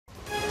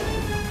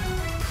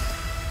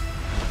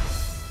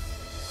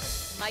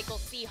Michael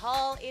C.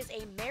 Hall is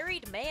a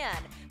married man.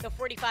 The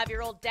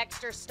 45-year-old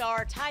Dexter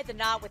star tied the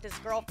knot with his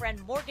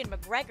girlfriend Morgan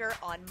Macgregor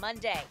on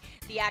Monday.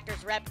 The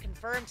actor's rep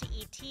confirmed to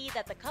ET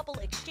that the couple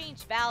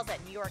exchanged vows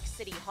at New York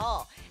City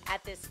Hall.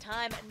 At this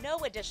time, no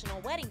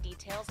additional wedding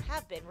details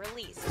have been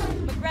released.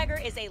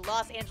 Macgregor is a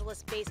Los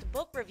Angeles-based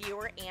book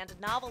reviewer and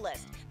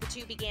novelist. The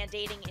two began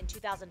dating in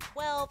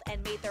 2012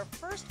 and made their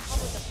first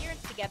public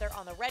appearance together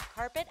on the red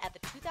carpet at the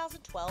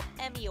 2012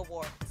 Emmy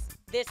Awards.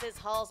 This is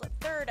Hall's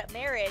third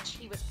marriage.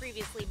 He was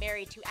previously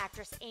married to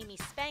actress Amy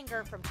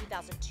Spanger from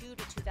 2002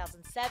 to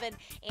 2007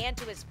 and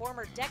to his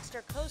former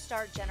Dexter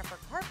co-star Jennifer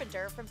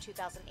Carpenter from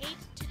 2008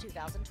 to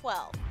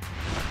 2012.